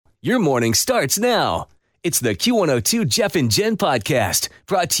Your morning starts now. It's the Q102 Jeff and Jen podcast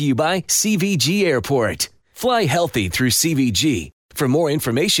brought to you by CVG Airport. Fly healthy through CVG. For more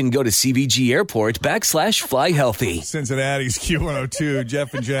information, go to CVG Airport /fly healthy. Cincinnati's Q102.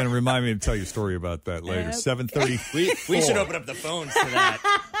 Jeff and Jen, remind me to tell you a story about that later. 7:30. We should open up the phones for that.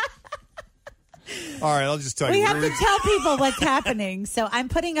 All right, I'll just tell you. We have to tell people what's happening. So I'm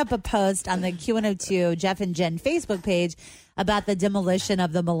putting up a post on the Q102 Jeff and Jen Facebook page about the demolition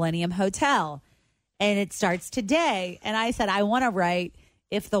of the Millennium Hotel. And it starts today. And I said, I want to write,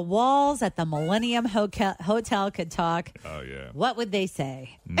 if the walls at the Millennium Hotel could talk, what would they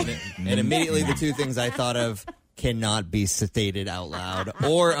say? And immediately the two things I thought of cannot be stated out loud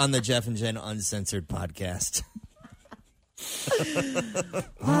or on the Jeff and Jen Uncensored podcast.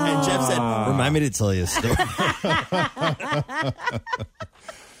 And Jeff said, remind me to tell you a story.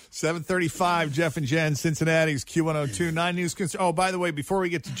 7:35, Jeff and Jen, Cincinnati's Q102 9 News. Oh, by the way, before we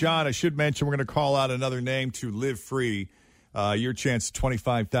get to John, I should mention we're going to call out another name to live free. Your chance at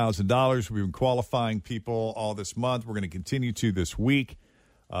 $25,000. We've been qualifying people all this month. We're going to continue to this week.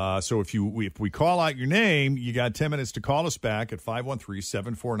 So if we call out your name, you got 10 minutes to call us back at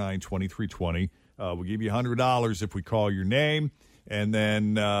 513-749-2320. We'll give you $100 if we call your name, and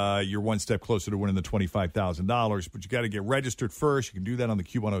then you're one step closer to winning the $25,000. But you got to get registered first. You can do that on the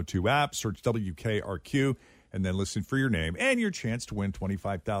Q102 app. Search WKRQ, and then listen for your name and your chance to win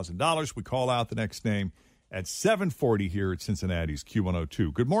 $25,000. We call out the next name at 7:40 here at Cincinnati's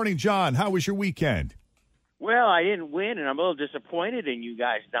Q102. Good morning, John. How was your weekend? Well, I didn't win, and I'm a little disappointed in you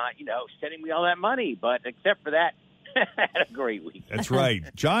guys not, sending me all that money. But except for that, I had a great week. That's right.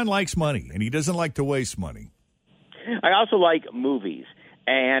 John likes money, and he doesn't like to waste money. I also like movies.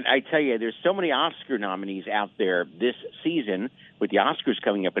 And I tell you, there's so many Oscar nominees out there this season with the Oscars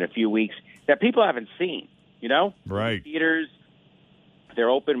coming up in a few weeks that people haven't seen, Right. Theaters, they're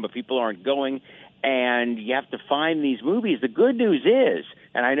open, but people aren't going. And you have to find these movies. The good news is,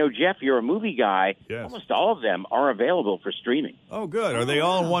 and I know, Jeff, you're a movie guy, yes. Almost all of them are available for streaming. Oh, good. Are they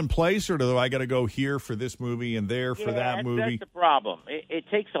all in one place, or do I got to go here for this movie and there for that movie? That's the problem. It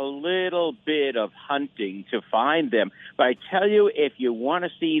takes a little bit of hunting to find them. But I tell you, if you want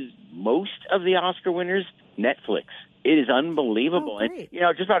to see most of the Oscar winners, Netflix. It is unbelievable. Oh, and,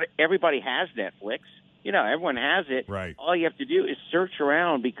 just about everybody has Netflix. Everyone has it. Right. All you have to do is search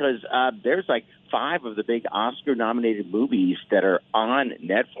around because there's like 5 of the big Oscar-nominated movies that are on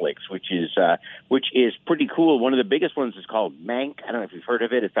Netflix, which is pretty cool. One of the biggest ones is called Mank. I don't know if you've heard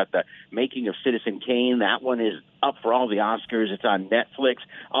of it. It's about the making of Citizen Kane. That one is up for all the Oscars. It's on Netflix.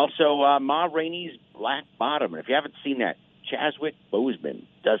 Also, Ma Rainey's Black Bottom. And if you haven't seen that, Chadwick Boseman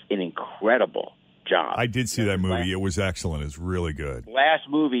does an incredible job. I did see that movie. It was excellent. It's really good. Last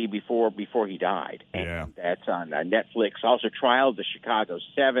movie before he died. And yeah. That's on Netflix. Also, Trial of the Chicago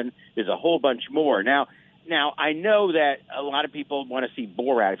 7. There's a whole bunch more. Now, I know that a lot of people want to see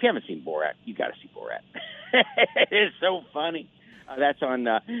Borat. If you haven't seen Borat, you got to see Borat. It's so funny. That's on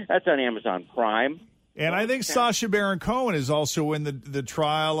Amazon Prime. And I think Sacha Baron Cohen is also in the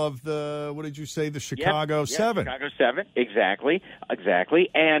trial of the Chicago 7. Chicago 7, exactly.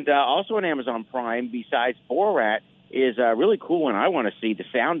 And also on Amazon Prime, besides Borat, is a really cool one I want to see, The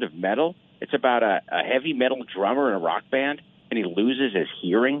Sound of Metal. It's about a heavy metal drummer in a rock band, and he loses his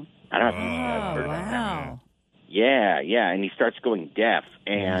hearing. I don't know if you've heard about that. Yeah, and he starts going deaf,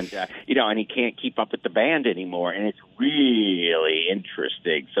 and and he can't keep up with the band anymore, and it's really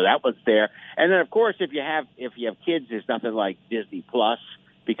interesting. So that one's there, and then of course if you have kids, there's nothing like Disney Plus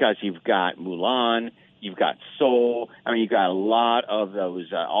because you've got Mulan, you've got Soul. I mean, you've got a lot of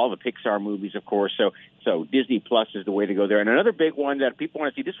those, all the Pixar movies, of course. So Disney Plus is the way to go there. And another big one that people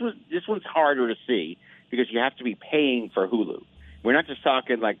want to see. This one's harder to see because you have to be paying for Hulu. We're not just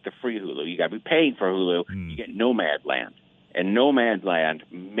talking like the free Hulu. You got to be paying for Hulu. You get Nomadland. And Nomadland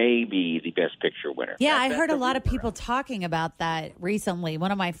may be the Best Picture winner. Yeah, I heard a lot of people talking about that recently.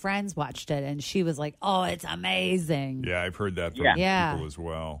 One of my friends watched it, and she was like, oh, it's amazing. Yeah, I've heard that from people as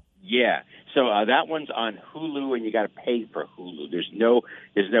well. Yeah. So that one's on Hulu, and you got to pay for Hulu. There's no.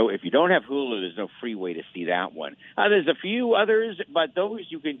 If you don't have Hulu, there's no free way to see that one. There's a few others, but those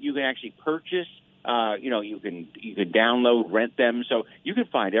you can actually purchase. You can download, rent them, so you can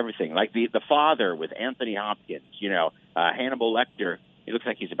find everything. Like the Father with Anthony Hopkins. Hannibal Lecter. He looks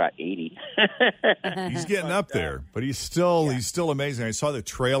like he's about 80. He's getting up there, but he's still amazing. I saw the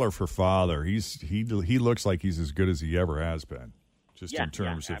trailer for Father. He looks like he's as good as he ever has been. Just in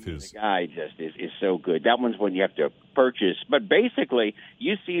terms of his... The guy just is so good. That one's one you have to purchase. But basically,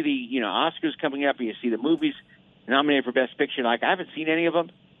 you see the Oscars coming up, and you see the movies nominated for Best Picture. Like, I haven't seen any of them.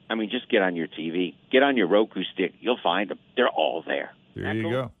 I mean, just get on your TV. Get on your Roku stick. You'll find them. They're all there. There you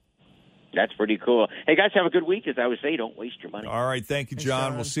go. That's pretty cool. Hey, guys, have a good week. As I would say, don't waste your money. All right. Thank you,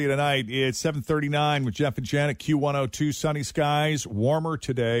 John. We'll see you tonight. It's 7:39 with Jeff and Jen at Q102. Sunny skies, warmer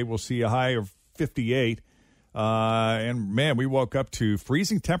today. We'll see a high of 58. And, man, we woke up to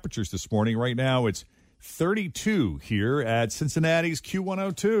freezing temperatures this morning. Right now it's 32 here at Cincinnati's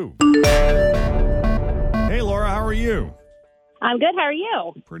Q102. Hey, Laura, how are you? I'm good. How are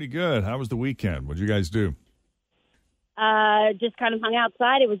you? Pretty good. How was the weekend? What did you guys do? Just kind of hung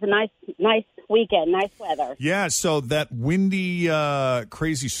outside. It was a nice weekend, nice weather. Yeah, so that windy,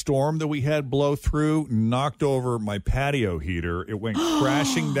 crazy storm that we had blow through knocked over my patio heater. It went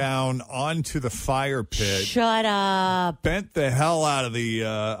crashing down onto the fire pit. Shut up. Bent the hell out of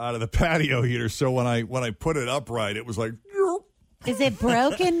the patio heater. So when I put it upright, it was like. Is it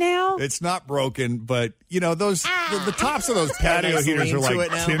broken now? It's not broken, but those the tops of those patio nice heaters are like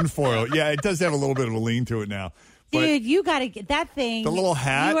now. tinfoil. Yeah, it does have a little bit of a lean to it now. Dude, you got to get that thing. The little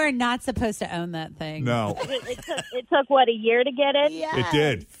hat? You are not supposed to own that thing. No. It took what, a year to get it? Yes. It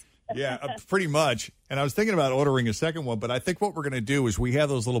did. Yeah, pretty much. And I was thinking about ordering a second one, but I think what we're going to do is we have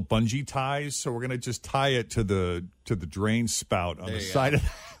those little bungee ties, so we're going to just tie it to the drain spout on the side of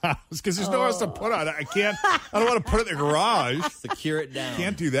the house because there's nowhere else to put on it. I don't want to put it in the garage. Secure it down.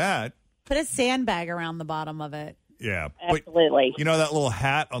 Can't do that. Put a sandbag around the bottom of it. Yeah, Absolutely. But that little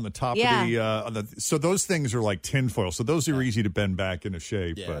hat on the top of the so those things are like tinfoil. So those are easy to bend back into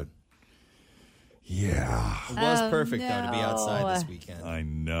shape. Yeah. But yeah, It was perfect, though, to be outside this weekend. I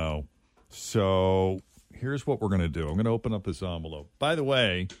know. So here's what we're going to do. I'm going to open up this envelope. By the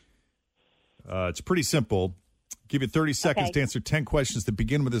way, it's pretty simple. Give you 30 seconds to answer 10 questions that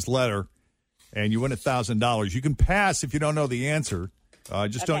begin with this letter, and you win $1,000. You can pass if you don't know the answer.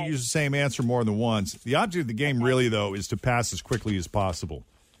 Just don't use the same answer more than once. The object of the game really, though, is to pass as quickly as possible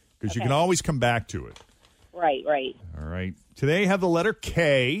because you can always come back to it. Right. All right. Today have the letter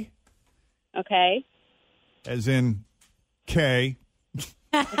K. Okay. As in K.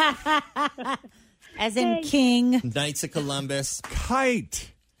 As in King. Knights of Columbus.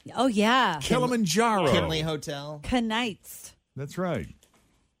 Kite. Oh, yeah. Kilimanjaro. Kinley Hotel. Knights. That's right.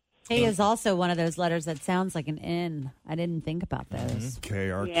 K is also one of those letters that sounds like an N. I didn't think about those.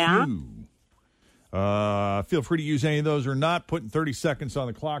 KRQ. Yeah. Feel free to use any of those or not. Putting 30 seconds on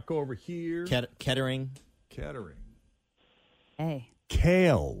the clock over here. Kettering. Kettering. Hey.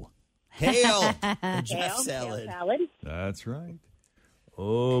 Kale. Hail. And Jeff salad. Salad. That's right.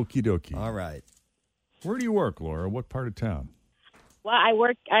 Okie dokie. All right. Where do you work, Laura? What part of town? Well, I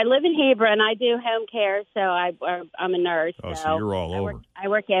live in Hebron, and I do home care, so I'm a nurse. Oh, so you're all over. I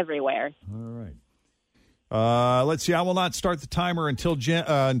work everywhere. All right. Let's see. I will not start the timer until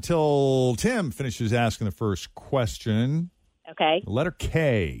Tim finishes asking the first question. Okay. The letter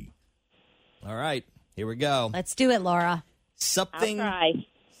K. All right. Here we go. Let's do it, Laura. I'll Something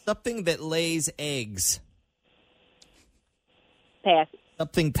that lays eggs. Pass.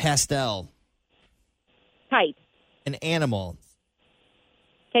 Something pastel. Kite. An animal.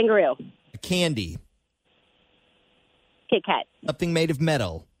 Kangaroo. A candy. Kit Kat. Something made of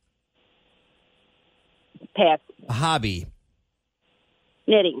metal. Pass. A hobby.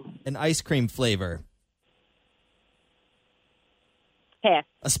 Knitting. An ice cream flavor. Pass.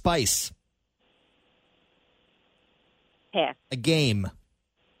 A spice. Pass. A game.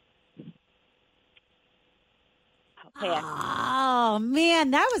 Pass. Oh,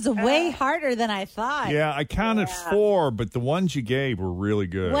 man, that was way harder than I thought. Yeah, I counted 4, but the ones you gave were really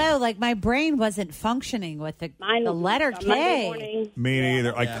good. Whoa, like my brain wasn't functioning with the letter On Monday K. morning. Me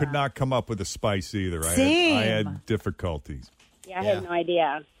neither. I could not come up with a spice either. Same. I had difficulties. Yeah, I had no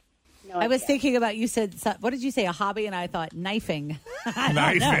idea. I was thinking about, you said, what did you say, a hobby? And I thought knifing. I don't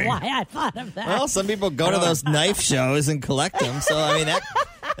Knifing. know why I thought of that. Well, some people go to those knife shows and collect them. So, I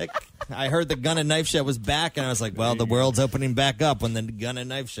mean, I heard the gun and knife show was back, and I was like, well, the world's opening back up when the gun and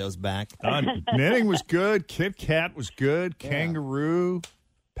knife show's back. Knitting was good. Kit Kat was good. Kangaroo.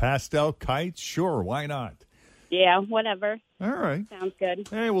 Pastel kites. Sure, why not? Yeah, whatever. All right. Sounds good.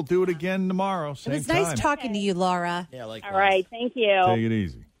 Hey, we'll do it again tomorrow. It Same was nice time. talking to you, Laura. Yeah, like All right. Thank you. Take it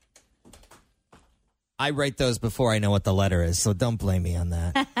easy. I write those before I know what the letter is, so don't blame me on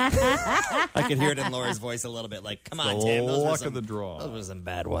that. I could hear it in Laura's voice a little bit, like, come on, Tim. Those were Luck some, of the draw. Those were some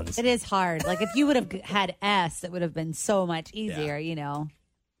bad ones. It is hard. Like, if you would have had S, it would have been so much easier, you know.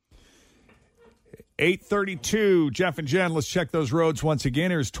 8:32, Jeff and Jen. Let's check those roads once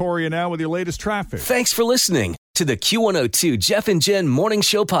again. Here's Toria now with your latest traffic. Thanks for listening to the Q102 Jeff and Jen Morning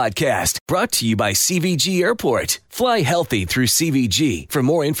Show podcast, brought to you by CVG Airport. Fly healthy through CVG. For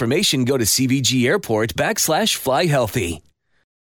more information, go to CVG Airport /fly healthy.